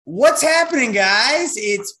What's happening, guys?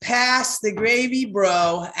 It's Past the Gravy,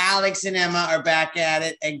 bro. Alex and Emma are back at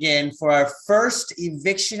it again for our first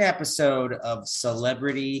eviction episode of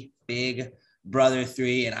Celebrity Big Brother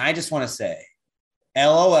 3. And I just want to say,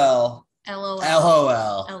 LOL. LOL.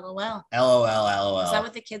 LOL. LOL. LOL. Is that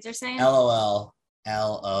what the kids are saying? LOL.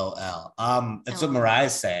 LOL. That's what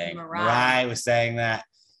Mariah's saying. Mariah was saying that.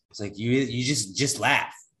 It's like you just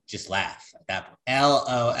laugh. Just laugh at that point.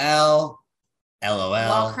 LOL. LOL.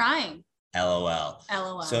 While crying. LOL.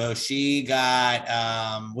 LOL. So she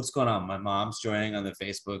got what's going on? My mom's joining on the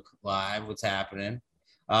Facebook Live. What's happening?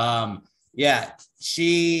 Yeah,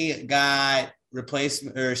 she got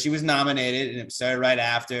replacement, or she was nominated, and it started right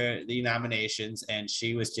after the nominations, and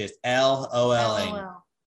she was just LOLing,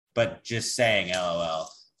 but just saying LOL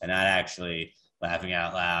and not actually laughing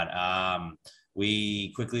out loud.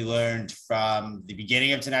 We quickly learned from the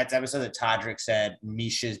beginning of tonight's episode that Todrick said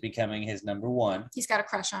Misha's becoming his number one. He's got a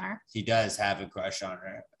crush on her. He does have a crush on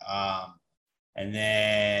her. And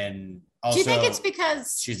then also, do you think it's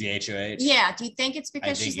because she's the HOH? Yeah. Do you think it's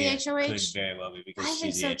because she's the HOH? Could very well be because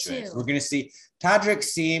she's the HOH. Too. We're gonna see. Todrick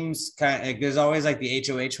seems kind of like, there's always like the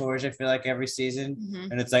HOH horrors, I feel like, every season.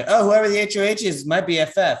 Mm-hmm. And it's like, oh, whoever the HOH is might be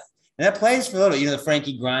FF. And that plays for a little, the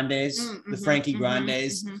Frankie Grandes,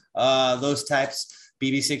 those types,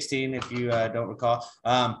 BB16, if you don't recall.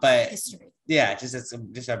 But history. Yeah, just our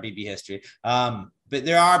BB history. But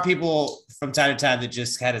there are people from time to time that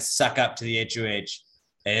just kind of suck up to the HOH.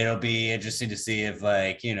 And it'll be interesting to see if,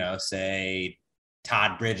 like, say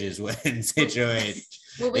Todd Bridges wins HOH.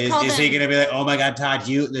 Is he going to be like, oh my God, Todd,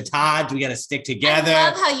 the Todd, we got to stick together. I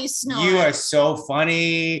love how you snore. You are so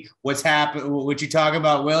funny. What's happened? What you talking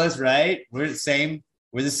about, Willis, right? We're the same.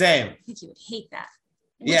 I think you would hate that.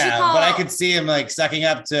 But I could see him like sucking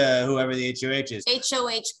up to whoever the HOH is.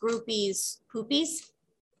 HOH groupies, poopies?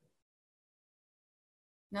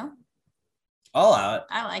 No? I'll allow it.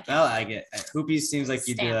 I like it. I like it. Poopies seems like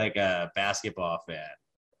you'd be like a basketball fan.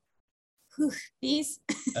 These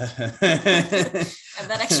have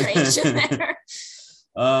that extra H in there.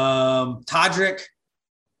 Todrick,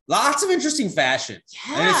 lots of interesting fashion.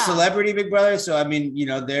 Yeah. And it's Celebrity Big Brother, so I mean,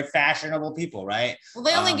 they're fashionable people, right? Well,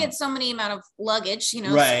 they only get so many amount of luggage,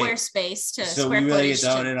 right. Square space to so square we really get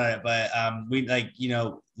footage. Thrown in on it, but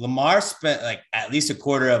we Lamar spent like at least a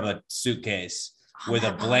quarter of a suitcase with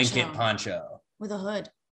a blanket poncho with a hood,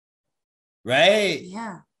 right?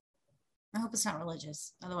 Yeah. I hope it's not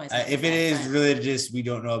religious. Otherwise, if it is religious, we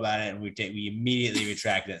don't know about it, and we immediately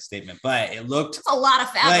retract that statement. But it looked a lot of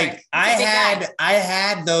fabric. Like I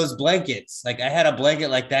had those blankets. Like I had a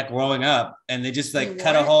blanket like that growing up, and they just like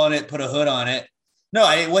cut a hole in it, put a hood on it. No,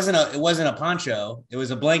 it wasn't a poncho. It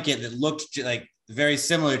was a blanket that looked like very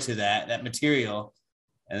similar to that material.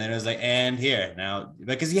 And then it was like, and here now,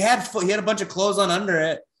 because he had a bunch of clothes on under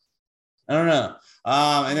it. I don't know.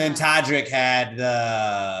 And then Todrick had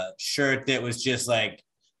the shirt that was just like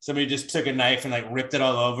somebody just took a knife and like ripped it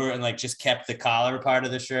all over and like just kept the collar part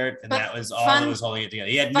of the shirt. And that was all that was holding it together.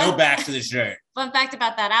 He had no back to the shirt. Fun fact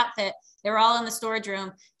about that outfit. They were all in the storage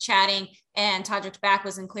room chatting, and Todrick's back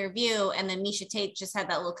was in clear view. And then Misha Tate just had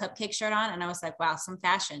that little cupcake shirt on. And I was like, wow, some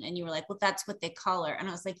fashion. And you were like, well, that's what they call her. And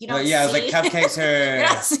I was like, you don't see. I was like, cupcakes her. You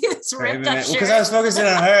don't see this ripped up shirt. Because I was focusing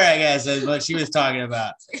on her, I guess, is what she was talking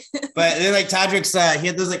about. But then like Todrick's, he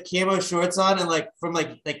had those like camo shorts on, and like from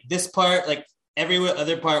like this part, like every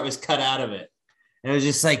other part was cut out of it. And it was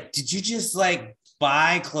just like, did you just like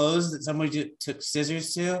buy clothes that somebody just took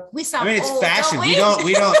scissors to? We saw. I mean, it's fashion. We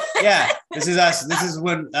don't. Yeah, this is us. This is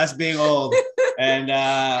when us being old. And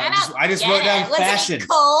I just wrote down fashion.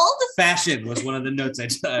 Cold. Fashion was one of the notes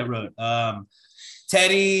I wrote.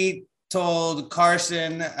 Teddy told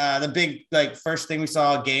Carson the big like first thing we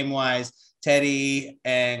saw game wise. Teddy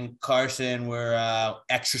and Carson were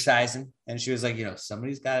exercising, and she was like,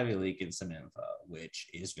 somebody's got to be leaking some info, which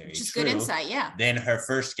is very true. Good insight, yeah. Then her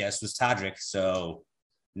first guest was Todrick, so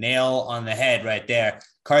nail on the head right there.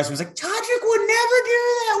 Carson was like, Todrick would never do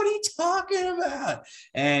that. What are you talking about?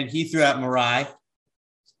 And he threw out Mariah.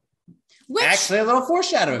 Which, actually, a little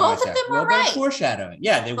foreshadowing. Both of them were right. Foreshadowing.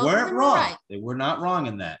 Yeah, they weren't wrong. Right. They were not wrong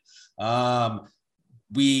in that.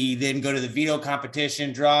 We then go to the veto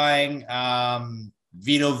competition drawing.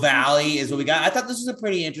 Veto Valley is what we got. I thought this was a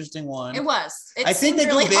pretty interesting one. It was. I think they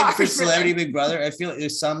really go big for Celebrity Big Brother. I feel like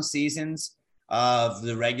there's some seasons of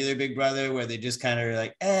the regular Big Brother where they just kind of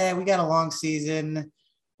like, we got a long season.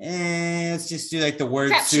 Let's just do like the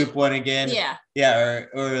word soup one again. Yeah. Yeah.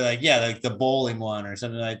 Or like, like the bowling one or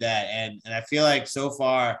something like that. And I feel like so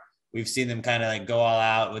far We've seen them kind of like go all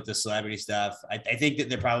out with the celebrity stuff. I think that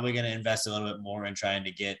they're probably going to invest a little bit more in trying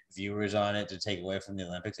to get viewers on it to take away from the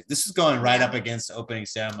Olympics. Like, this is going right up against opening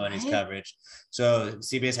ceremonies coverage. So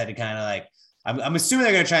CBS had to kind of like, I'm assuming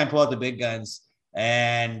they're going to try and pull out the big guns.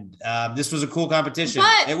 And this was a cool competition.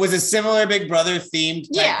 It was a similar Big Brother themed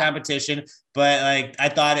type competition, but like I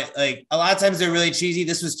thought it like a lot of times they're really cheesy.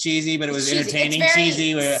 This was cheesy, but it was entertaining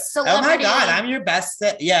cheesy. Oh my god, I'm your best.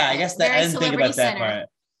 Yeah, I guess that I didn't think about that part.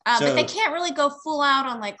 But they can't really go full out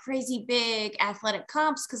on like crazy big athletic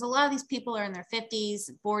comps because a lot of these people are in their 50s,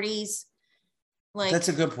 40s. Like that's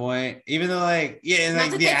a good point. Even though, like, and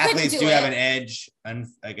like the athletes do have an edge.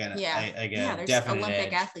 Again, there's definite Olympic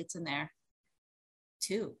edge. athletes in there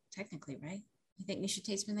too, technically, right? You think Misha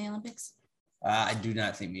Tate's been in the Olympics? I do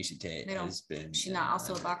not think Misha Tate has been. She's not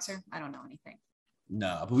also a boxer. I don't know anything.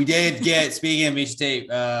 No, but we did get. Speaking of Misha Tate,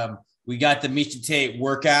 we got the Misha Tate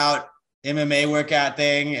workout. MMA workout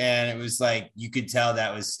thing, and it was like you could tell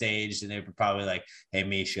that was staged, and they were probably like, "Hey,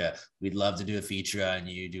 Misha, we'd love to do a feature on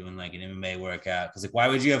you doing like an MMA workout." Because like, why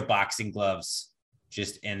would you have boxing gloves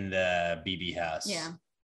just in the BB house? Yeah,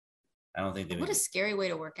 I don't think they would. What a scary way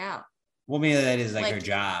to work out. Well, maybe that is like her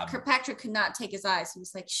job. Kirkpatrick could not take his eyes. He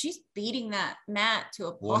was like, "She's beating that mat to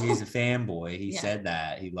a pulp." Well, he's a fanboy. He said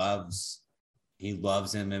that he loves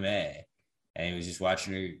MMA, and he was just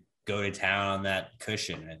watching her go to town on that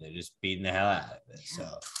cushion, and they're just beating the hell out of it. So,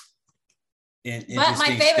 but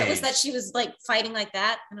my favorite was that she was like fighting like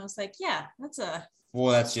that, and I was like, "Yeah, that's a."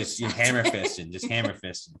 Well, that's just hammer fisting, just hammer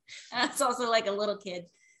fisting. That's also like a little kid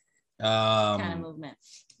kind of movement.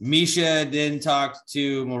 Misha then talked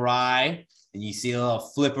to Mariah, and you see a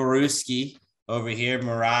little flipperooski over here.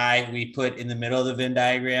 Mariah, we put in the middle of the Venn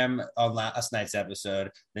diagram on last night's episode,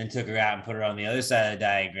 then took her out and put her on the other side of the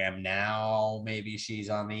diagram. Now maybe she's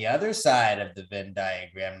on the other side of the Venn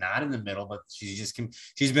diagram, not in the middle, but she's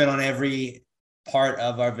been on every part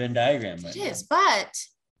of our Venn diagram. It is, but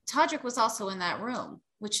Todrick was also in that room,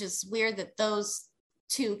 which is weird that those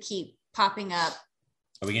two keep popping up.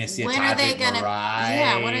 Are we going to see when Todrick, are they gonna, Mariah?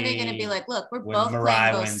 Yeah, when are they going to be like, look, we're both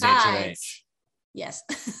Mariah playing both sides. HOH. Yes.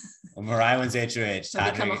 When Mariah wins HOH,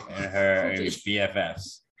 Todrick and her are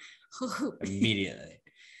BFFs immediately.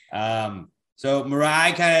 So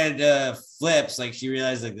Mariah kind of flips, like she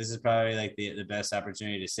realized like this is probably like the best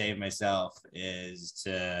opportunity to save myself is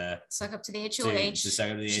to suck up to the HOH. To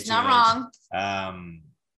suck up to the She's HOH. not wrong.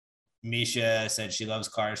 Misha said she loves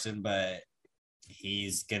Carson, but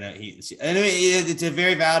it's a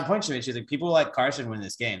very valid point she made. She's like, people like Carson win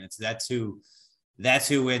this game. That's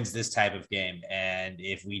who wins this type of game. And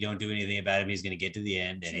if we don't do anything about him, he's going to get to the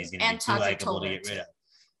end, and he's going to be too likable to get rid of.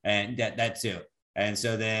 And that too. And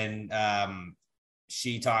so then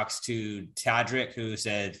she talks to Todrick, who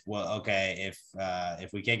said, well, okay,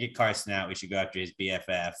 if we can't get Carson out, we should go after his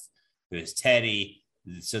BFF, who is Teddy.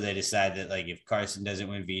 So they decide that like if Carson doesn't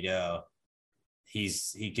win veto,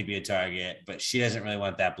 he could be a target, but she doesn't really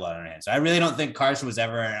want that blood on her hands. So I really don't think Carson was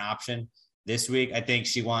ever an option this week. I think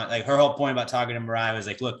she like her whole point about talking to Mariah was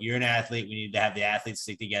like, look, you're an athlete. We need to have the athletes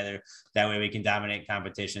stick together. That way we can dominate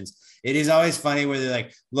competitions. It is always funny where they're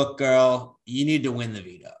like, look, girl, you need to win the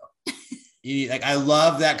veto. I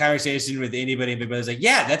love that conversation with anybody in Big Brother. It's like,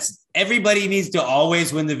 yeah, everybody needs to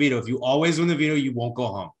always win the veto. If you always win the veto, you won't go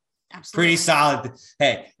home. Absolutely. Pretty solid.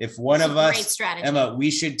 Hey, if one of us, strategy. Emma,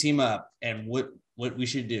 we should team up, and what we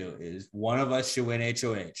should do is one of us should win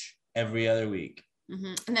HOH every other week.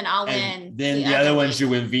 Mm-hmm. And then I'll win. Then the other one should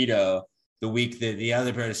win veto the week that the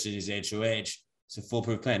other person is HOH. It's a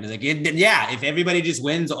foolproof plan. It's like, if everybody just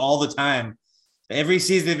wins all the time, every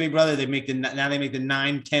season of Big Brother, they make the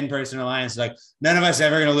 9-10 person alliance. Like none of us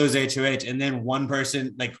ever going to lose HOH. And then one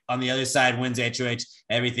person like on the other side wins HOH,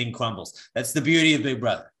 everything crumbles. That's the beauty of Big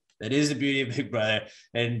Brother. That is the beauty of Big Brother.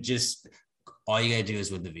 And just all you got to do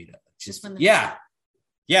is win the veto. Just win the veto.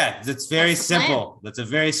 Yeah, that's very simple. That's a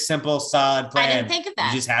very simple, solid plan. I didn't think of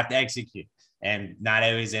that. You just have to execute, and not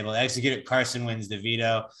everybody's able to execute it. Carson wins the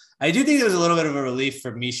veto. I do think there was a little bit of a relief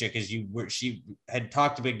for Misha because she had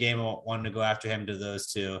talked a big game about wanting to go after him to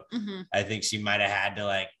those two. Mm-hmm. I think she might have had to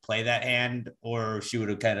like play that hand, or she would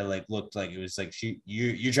have kind of like looked like it was like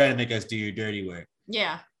you're trying to make us do your dirty work.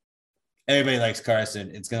 Yeah. Everybody likes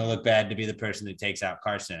Carson. It's going to look bad to be the person that takes out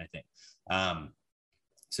Carson, I think.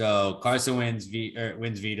 So Carson wins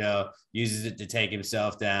veto, uses it to take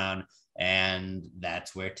himself down, and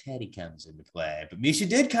that's where Teddy comes into play. But Misha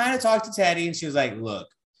did kind of talk to Teddy, and she was like, look,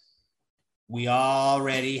 we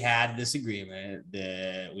already had this agreement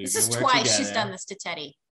that we This is twice together. She's done this to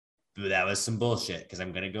Teddy. But that was some bullshit because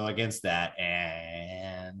I'm going to go against that,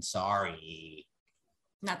 and sorry.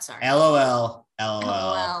 Not sorry. LOL.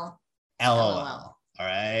 LOL. All All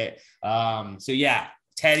right. So yeah,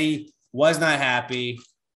 Teddy was not happy.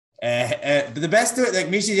 But the best thing, like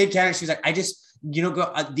Misha did counter. She was like, I just,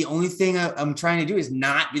 the only thing I'm trying to do is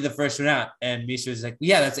not be the first one out. And Misha was like,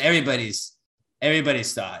 yeah, that's everybody's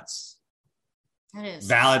thoughts. That is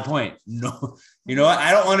valid point. No, you know what?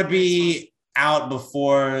 I don't want to be out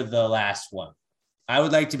before the last one. I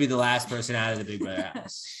would like to be the last person out of the Big Brother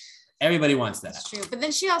house. Everybody wants that. That's true. But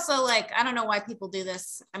then she also I don't know why people do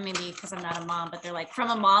this. Maybe because I'm not a mom, but they're like, from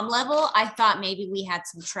a mom level, I thought maybe we had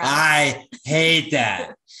some trust. I hate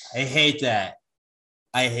that. I hate that.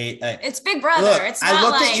 It's Big Brother. Look, it's not I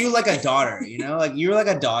looked at you like a daughter, like you're like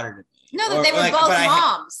a daughter to me. No, that they were both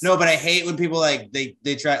moms. But I hate when people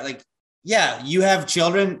they try yeah, you have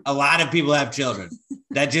children. A lot of people have children.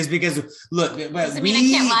 That just because look, but we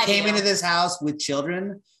came into this house with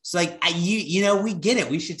children. So we get it.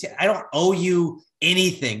 We should. I don't owe you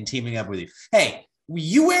anything teaming up with you. Hey,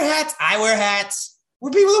 you wear hats. I wear hats.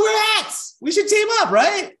 We're people that wear hats. We should team up,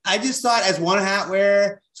 right? I just thought as one hat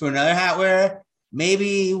wearer to another hat wearer,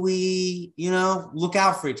 maybe we, look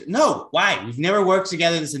out for each other. No, why? We've never worked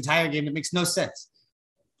together this entire game. It makes no sense.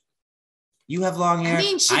 You have long hair.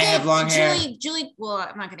 I have long hair. Julie, well,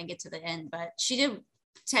 I'm not going to get to the end, but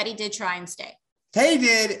Teddy did try and stay. Teddy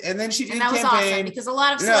did, and then she did. And that was awesome because a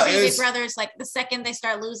lot of celebrity Big Brothers, the second they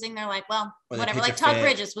start losing, they're like, well, whatever. Like Todd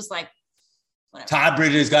Bridges was like, whatever. Todd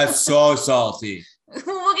Bridges got so salty.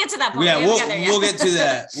 We'll get to that point. Yeah, we'll get to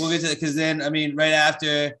that. We'll get to that because then, right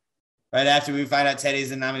after we find out Teddy's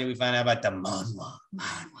the nominee, we find out about the Manwa.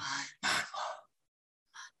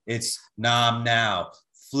 It's Nom now.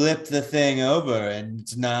 Flip the thing over and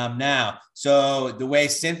it's Nom now. So the way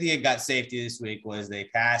Cynthia got safety this week was they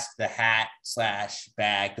passed the hat /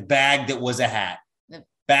 bag, the bag that was a hat, the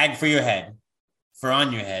bag for your head, for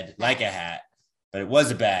on your head, like a hat, but it was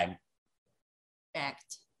a bag.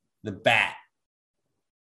 Backed. The bat.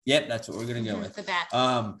 Yep, that's what we're gonna go with. The bat.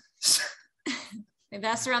 They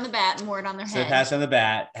passed around the bat and wore it on their head. So they passed on the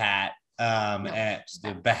hat, and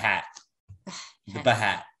the Bahat. The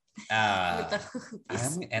Bahat.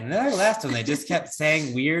 And then I left when they just kept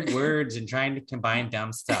saying weird words and trying to combine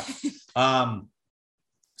dumb stuff.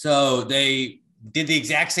 So they did the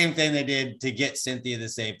exact same thing they did to get Cynthia the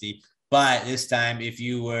safety, but this time, if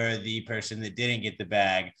you were the person that didn't get the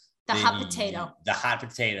bag, the hot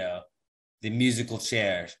potato, the musical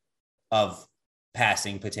chair of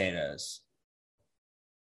passing potatoes.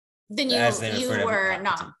 Then you were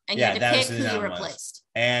Nom, and you had to pick who you replaced.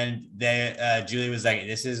 And Julie was like,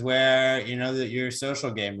 this is where, that your social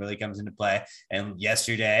game really comes into play. And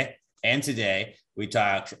yesterday and today, we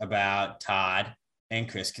talked about Todd and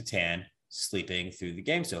Chris Kattan sleeping through the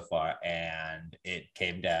game so far. And it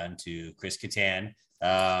came down to Chris Kattan.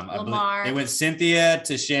 Lamar. It went Cynthia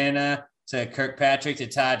to Shanna to Kirkpatrick to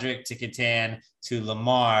Todrick to Kattan to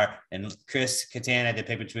Lamar, and Chris Kattan had to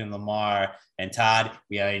pick between Lamar and Todd.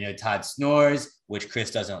 We already know Todd snores, which Chris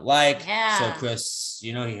doesn't like. Yeah. So Chris,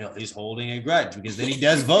 he's holding a grudge because then he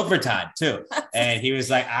does vote for Todd too. And he was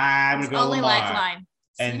like, I'm going to go only Lamar. Lifeline.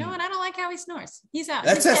 And you know what? I don't like how he snores. He's out.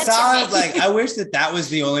 That's a solid, I wish that was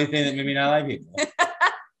the only thing that made me not like people.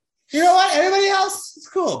 You know what? Everybody else is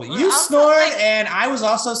cool, but you snored, and I was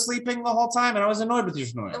also sleeping the whole time, and I was annoyed with your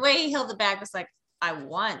snoring. The way he held the bag was like, I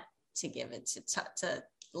want to give it to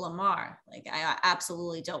Lamar. I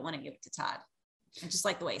absolutely don't want to give it to Todd. I just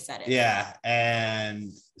like the way he said it. Yeah,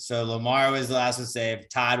 and so Lamar was the last one saved.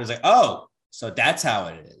 Todd was like, oh, so that's how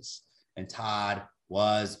it is. And Todd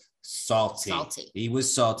was salty. He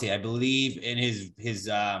was salty. I believe in his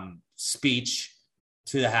speech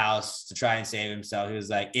to the house to try and save himself. He was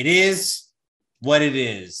like, it is what it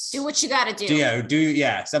is. Do what you got to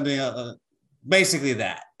do. Something basically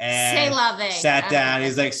that. And say love it. Sat down.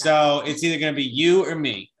 He's like, so it's either going to be you or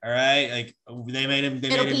me. All right. They made him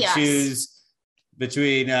choose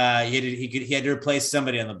between, he had to replace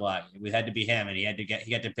somebody on the block. It had to be him, and he had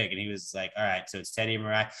to pick, and he was like, all right, so it's Teddy and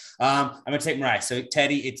Mariah. I'm going to take Mariah. So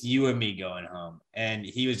Teddy, it's you and me going home. And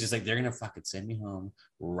he was just like, they're going to fucking send me home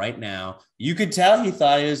right now. You could tell he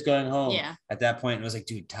thought he was going home at that point. And it was like,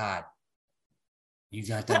 dude, Todd, you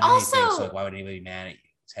got that many things. So why would anybody be mad at you?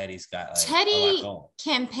 Teddy's got Teddy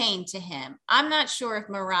campaigned to him. I'm not sure if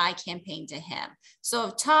Mariah campaigned to him. So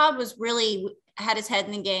if Todd was really had his head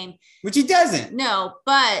in the game, which he doesn't. No,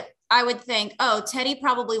 but I would think, Teddy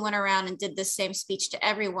probably went around and did the same speech to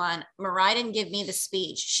everyone. Mariah didn't give me the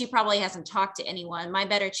speech. She probably hasn't talked to anyone. My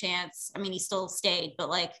better chance. I mean, he still stayed, but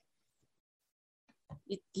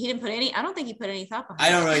he didn't put any. I don't think he put any thought behind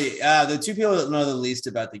it. I don't really. The two people that know the least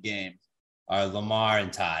about the game are Lamar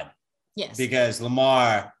and Todd. Yes, because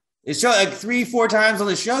Lamar, it showed 3-4 times on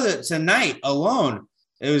the show that tonight alone.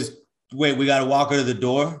 It was wait, we got to walk her to the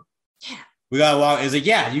door. Yeah. We got to walk. It's like,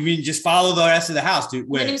 yeah, you mean just follow the rest of the house, dude.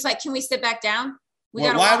 Wait. And he was like, can we sit back down?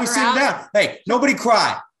 Why are we sitting down? Hey, nobody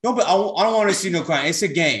cry. Nobody, I don't want to see no crying. It's a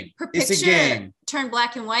game. It's a game. Turn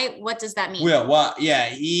black and white. What does that mean? Well, yeah,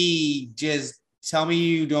 he just tell me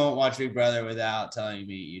you don't watch Big Brother without telling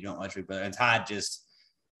me you don't watch Big Brother. And Todd just,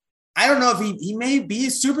 I don't know if he may be a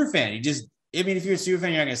super fan. If you're a super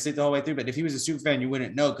fan, you're not going to sleep the whole way through. But if he was a super fan, you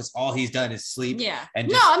wouldn't know because all he's done is sleep. Yeah. And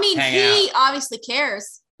he obviously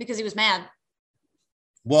cares because he was mad.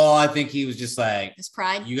 Well, I think he was just like, his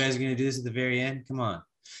pride. You guys are going to do this at the very end? Come on.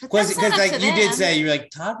 Because like you did say, you were like,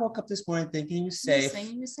 Todd woke up this morning thinking he was safe. And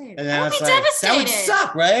then I was like, that would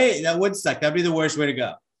suck, right? That would suck. That'd be the worst way to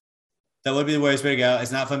go. That would be the worst way to go.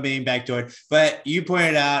 It's not fun being backdoored. But you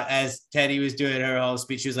pointed out as Teddy was doing her whole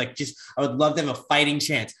speech, she was like, I would love to have a fighting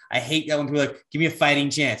chance. I hate that when people are like, give me a fighting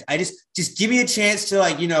chance. I just give me a chance to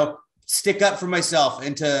like, stick up for myself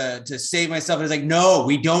and to save myself. And it's like, no,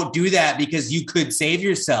 we don't do that because you could save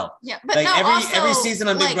yourself. Yeah. But like every season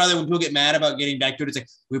on Big Brother, when people get mad about getting backdoored, it's like,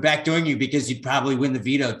 we're backdooring you because you'd probably win the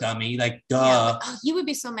veto, dummy. Like, duh. Yeah, you would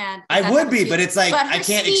be so mad. I would be, but it's like, I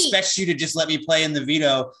can't expect you to just let me play in the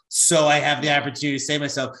veto so I have the opportunity to save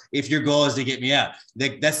myself if your goal is to get me out.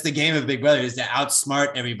 That's the game of Big Brother, is to outsmart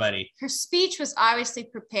everybody. Her speech was obviously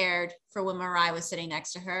prepared for when Mariah was sitting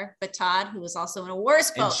next to her, but Todd, who was also in a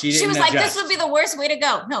worse boat, she was like, this would be the worst way to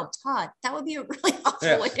go. No, Todd, that would be a really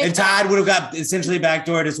awful way to go. And Todd would have got essentially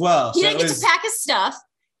backdoored as well. He didn't get to pack his stuff.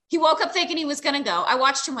 He woke up thinking he was going to go. I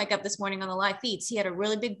watched him wake up this morning on the live feeds. He had a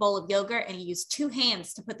really big bowl of yogurt and he used 2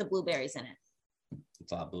 hands to put the blueberries in it.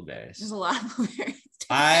 It's a lot of blueberries. There's a lot of blueberries.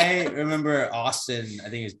 I remember Austin, I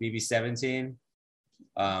think it was BB17.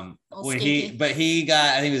 He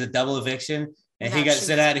got, I think it was a double eviction. And he got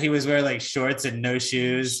sent out. He was wearing like shorts and no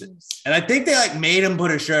shoes. And I think they like made him put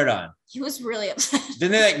a shirt on. He was really upset.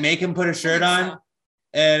 Didn't they like make him put a shirt on?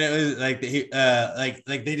 And it was like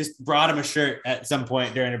like they just brought him a shirt at some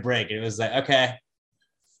point during a break. And it was like, okay.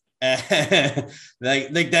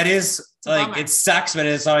 like that is like, it sucks, but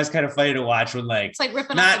it's always kind of funny to watch when like, it's like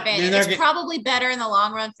ripping off the band. It's probably better in the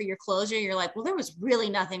long run for your closure. You're like, well, there was really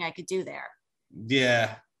nothing I could do there.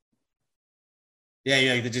 Yeah.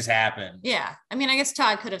 Yeah, like that just happened. Yeah. I mean, I guess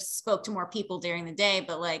Todd could have spoke to more people during the day,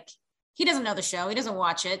 but like, he doesn't know the show. He doesn't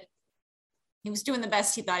watch it. He was doing the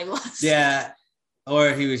best he thought he was. Yeah.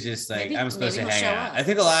 Or he was just like, I'm supposed to hang out. I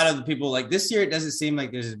think a lot of the people like this year, it doesn't seem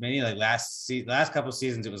like there's as many. Like last couple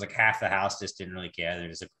seasons, it was like half the house just didn't really care. They're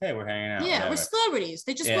just like, hey, we're hanging out. Yeah, whatever. We're celebrities.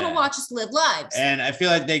 They just want to watch us live lives. And I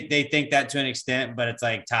feel like they think that to an extent, but it's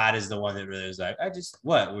like Todd is the one that really was like,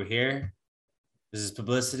 we're here. This is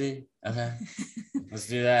publicity. Okay, let's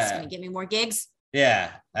do that. It's gonna give me more gigs.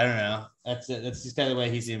 Yeah, I don't know. That's it. That's just kind of the way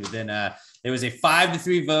he seemed. But then there was a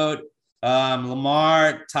 5-3 vote.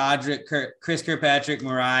 Lamar, Todrick, Chris Kirkpatrick,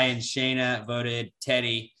 Mariah, and Shayna voted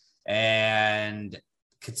Teddy, and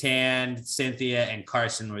Catan, Cynthia, and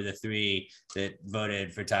Carson were the 3 that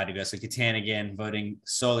voted for Todd to go. So Catan again voting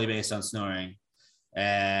solely based on snoring,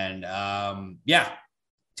 and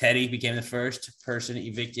Teddy became the first person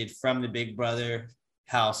evicted from the Big Brother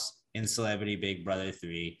house in Celebrity Big Brother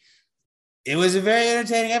 3. It was a very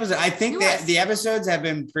entertaining episode. I think that the episodes have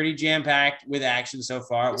been pretty jam-packed with action so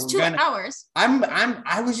far. It was 2 hours.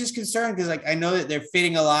 I was just concerned because like I know that they're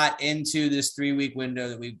fitting a lot into this 3-week window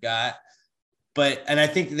that we've got. And I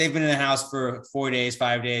think they've been in the house for 4 days,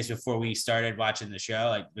 5 days before we started watching the show,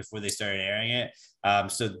 like before they started airing it.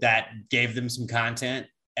 So that gave them some content,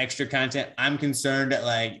 extra content. I'm concerned that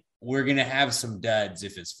like we're gonna have some duds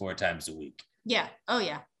if it's 4 times a week. Yeah. Oh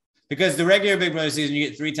yeah. Because the regular Big Brother season, you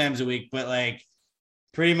get 3 times a week, but like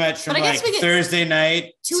pretty much from like Thursday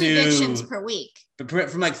night 2 evictions per week. But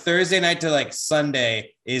from like Thursday night to like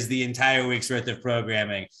Sunday is the entire week's worth of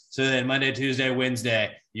programming. So then Monday, Tuesday,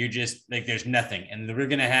 Wednesday, you're just like, there's nothing. And we're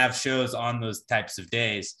going to have shows on those types of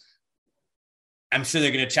days. I'm sure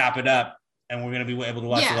they're going to chop it up and we're going to be able to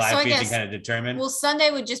watch the live feeds and kind of determine. Well, Sunday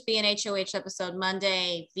would just be an HOH episode,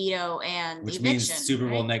 Monday, veto and which eviction. Which means Super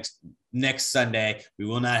Bowl next Sunday. We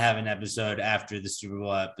will not have an episode after the Super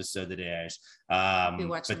Bowl episode that airs.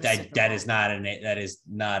 But that is not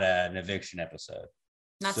an eviction episode.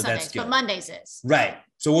 Not so Sundays, but Mondays is. Right.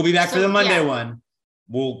 So we'll be back for the Monday one.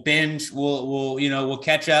 We'll binge. We'll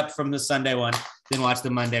catch up from the Sunday one, then watch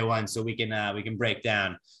the Monday one, so we can break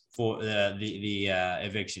down for the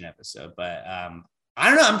eviction episode. But I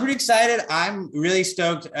don't know. I'm pretty excited. I'm really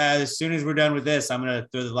stoked. As soon as we're done with this, I'm gonna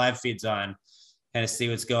throw the live feeds on, kind of see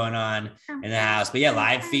what's going on in the house. But yeah,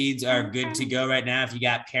 live feeds are good to go right now. If you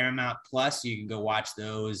got Paramount Plus, you can go watch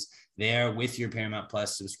those there with your Paramount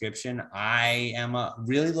Plus subscription. I am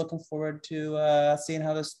really looking forward to seeing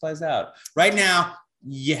how this plays out. Right now,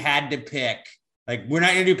 you had to pick. Like, we're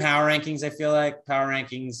not going to do power rankings, I feel like. Power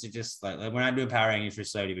rankings are just like we're not doing power rankings for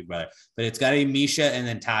Celebrity Big Brother. But it's got to be Misha and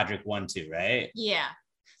then Todrick 1-2, right? Yeah.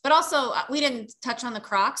 But also, we didn't touch on the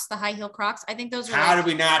Crocs, the high heel Crocs. I think those were How did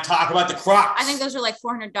we not talk about the Crocs? I think those were like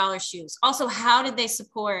 $400 shoes. Also, how did they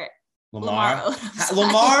support Lamar Odom?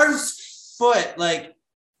 Lamar's foot, like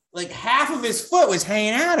half of his foot was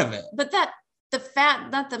hanging out of it. But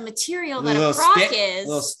not the material that a Croc is.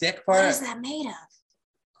 Little stick part. What is that made of?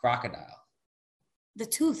 Crocodile. The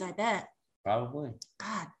tooth, I bet. Probably.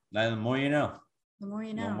 God. The more you know. The more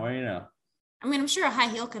you know. The more you know. I mean, I'm sure a high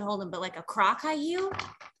heel could hold him, but like a Croc high heel?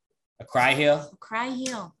 A cry heel? A cry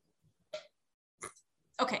heel.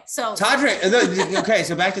 Okay, so. Todrick. Okay,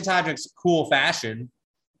 so back to Todrick's cool fashion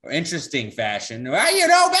or interesting fashion.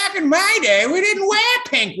 Well, back in my day, we didn't wear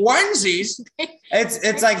pink onesies.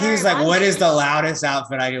 It's like, he was like, what is the loudest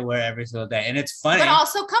outfit I can wear every single day? And it's funny. But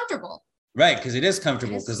also comfortable. Right, because it is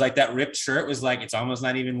comfortable. Because like that ripped shirt was like, it's almost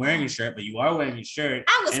not even wearing a shirt, but you are wearing a shirt.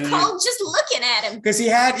 I was cold just looking at him. Because he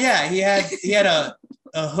had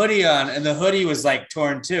a hoodie on, and the hoodie was like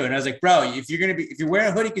torn too. And I was like, bro, if you're wearing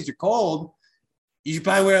a hoodie because you're cold, you should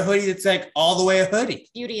probably wear a hoodie that's like all the way a hoodie.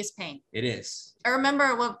 Beauty is pain. It is. I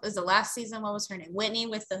remember what was the last season? What was her name? Whitney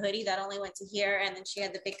with the hoodie that only went to here, and then she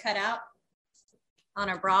had the big cutout on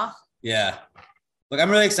her bra. Yeah. Look, I'm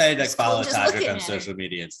really excited to follow Todrick on social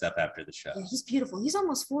media and stuff after the show. Yeah, he's beautiful. He's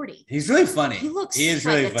almost 40. He's really funny. He is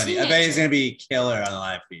really funny. I bet he's going to be killer on the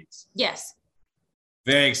live feeds. Yes.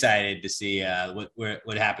 Very excited to see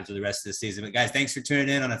what happens with the rest of the season. But guys, thanks for tuning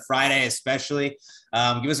in on a Friday, especially.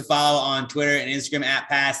 Give us a follow on Twitter and Instagram at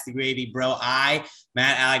Pass the Gravy Bro.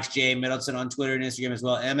 Matt Alex J Middleton on Twitter and Instagram as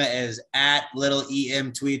well. Emma is at Little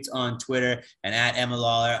EM Tweets on Twitter and at Emma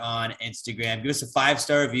Lawler on Instagram. Give us a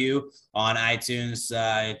 5-star review on iTunes.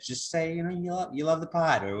 Just say you love the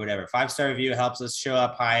pod or whatever. 5-star review helps us show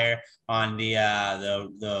up higher on the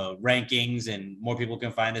rankings, and more people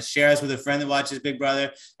can find us. Share us with a friend that watches Big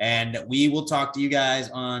Brother, and we will talk to you guys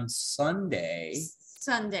on Sunday.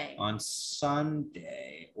 On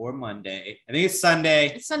Sunday or Monday. I think it's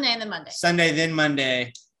Sunday. It's Sunday and then Monday. Sunday, then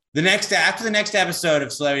Monday. After the next episode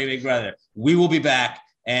of Celebrity Big Brother, we will be back,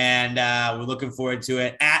 and we're looking forward to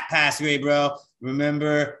it. At Pass Away Bro.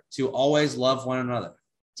 Remember to always love one another.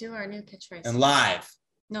 Do our new catchphrase. And live.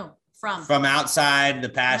 No, from outside the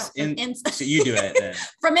Pass. No, so you do it then.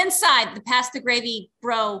 From inside the Pass the Gravy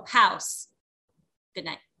Bro house. Good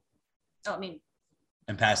night.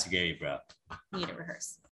 And Pass the Gravy Bro. Need to rehearse.